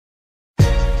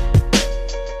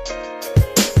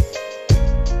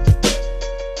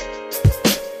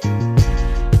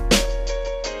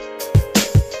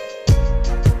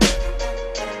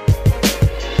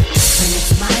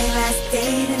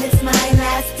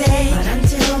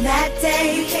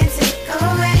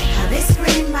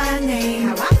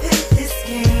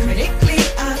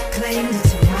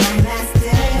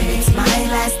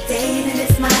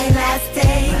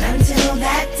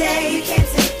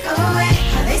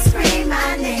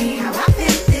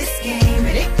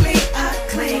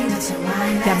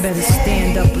You better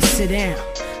stand up or sit down,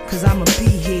 cause I'ma be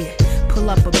here. Pull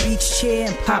up a beach chair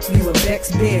and pop you a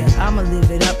Bex beer. I'ma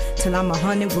live it up till I'm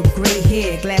 100 with gray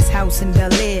hair. Glass house in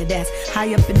Bel Air that's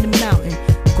high up in the mountain.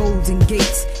 Golden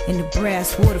gates and the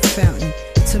brass water fountain.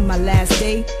 To my last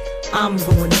day, I'm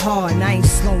going hard and I ain't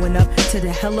slowing up. To the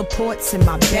heliports in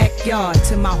my backyard.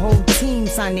 Till my whole team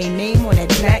sign their name on that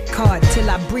black card. Till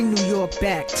I bring New York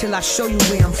back. Till I show you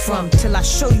where I'm from. Till I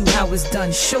show you how it's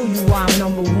done. Show you why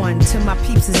I'm #1. Till my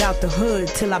peeps is out the hood.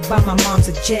 Till I buy my mom's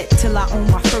a jet. Till I own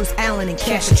my first Allen and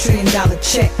cash $1 trillion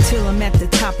check. Till I'm at the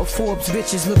top of Forbes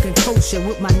riches looking kosher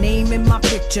with my name in my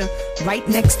picture right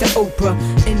next to Oprah.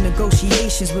 In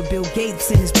negotiations with Bill Gates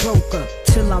and his broker.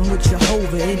 Till I'm with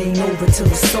Jehovah, it ain't over till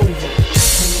it's over.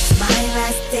 It's my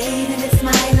last day, and it's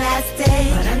my last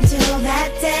day. But until that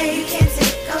day, you can't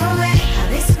take away how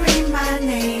they scream my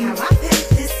name, how I picked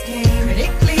this game,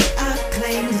 critically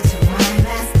acclaimed until my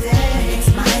last day.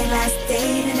 It's my last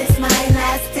day, and it's my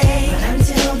last day. But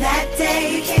until that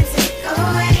day, you can't take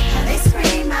away how they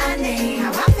scream my name,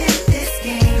 how I picked this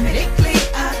game, critically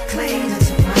acclaimed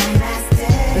until my last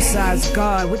day. Besides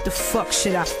God, what the fuck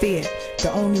should I fear?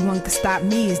 The only one can stop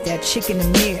me is that chick in the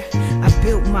mirror. I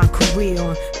built my career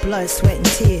on blood, sweat, and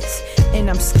tears. And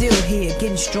I'm still here,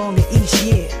 getting stronger each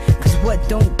year. Cause what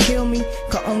don't kill me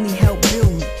can only help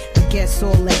build me. I guess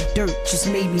all that dirt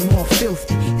just made me more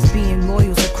filthy. If being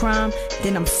loyal's a crime,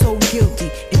 then I'm so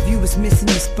guilty. If you was missing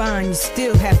your spine, you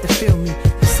still have to feel me.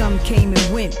 Some came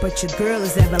and went, but your girl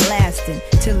is everlasting.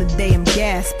 Till the day I'm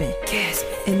gasping.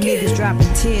 And niggas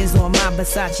dropping tears on my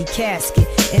Versace casket.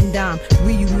 And I'm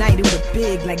reunited with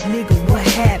Big like nigga, what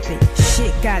happened?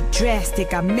 Shit got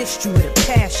drastic, I missed you with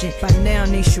a passion. By now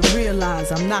they should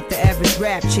realize I'm not the average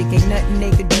rap chick. Ain't nothing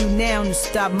they could do now to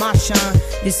stop my shine.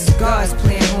 This is God's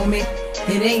plan, homie,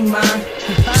 it ain't mine.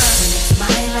 It's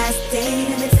my last day,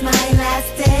 and it's my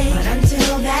last day. But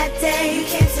until that day, you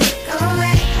can't take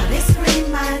away how they scream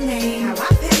my name, how I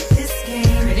picked this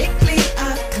game, critically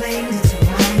acclaimed until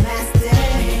my last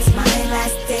day. It's my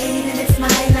last day, and it's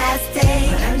my last day.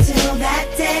 But until that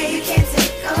day, you can't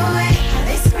take away how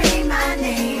they scream my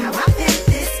name, how I picked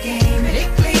this game,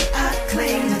 critically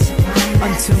acclaimed until my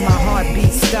last day. Until my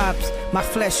heartbeat stops, my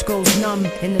flesh goes numb,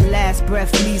 and the last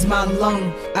breath leaves my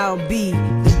lung. I'll be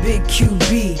the big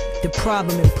QB, the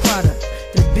problem and product,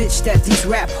 the bitch that these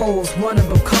rap hoes wanna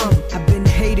become. I've been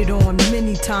hated on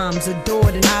many times,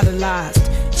 adored and idolized.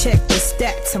 Check the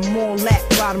stats, I'm all at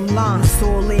bottom line. It's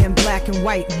all there in black and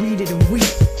white, read it and weep.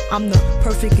 I'm the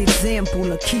perfect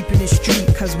example of keeping it street.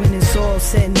 Cause when it's all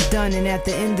said and done, and at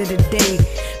the end of the day,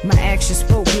 my actions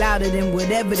spoke louder than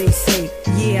whatever they say.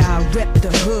 Yeah, I rep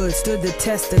the hood, stood the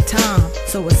test of time.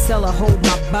 So a seller hold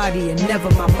my body and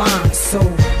never my mind. So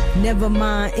never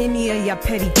mind any of y'all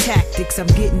petty tactics. I'm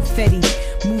getting fetty,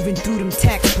 moving through them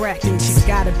tax brackets. You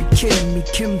gotta be kidding me,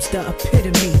 Kim's the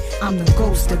epitome. I'm the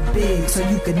ghost of Big, so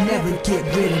you could never get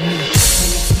rid of me.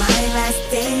 It's my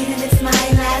last day, and it's my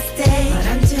last day. But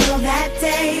until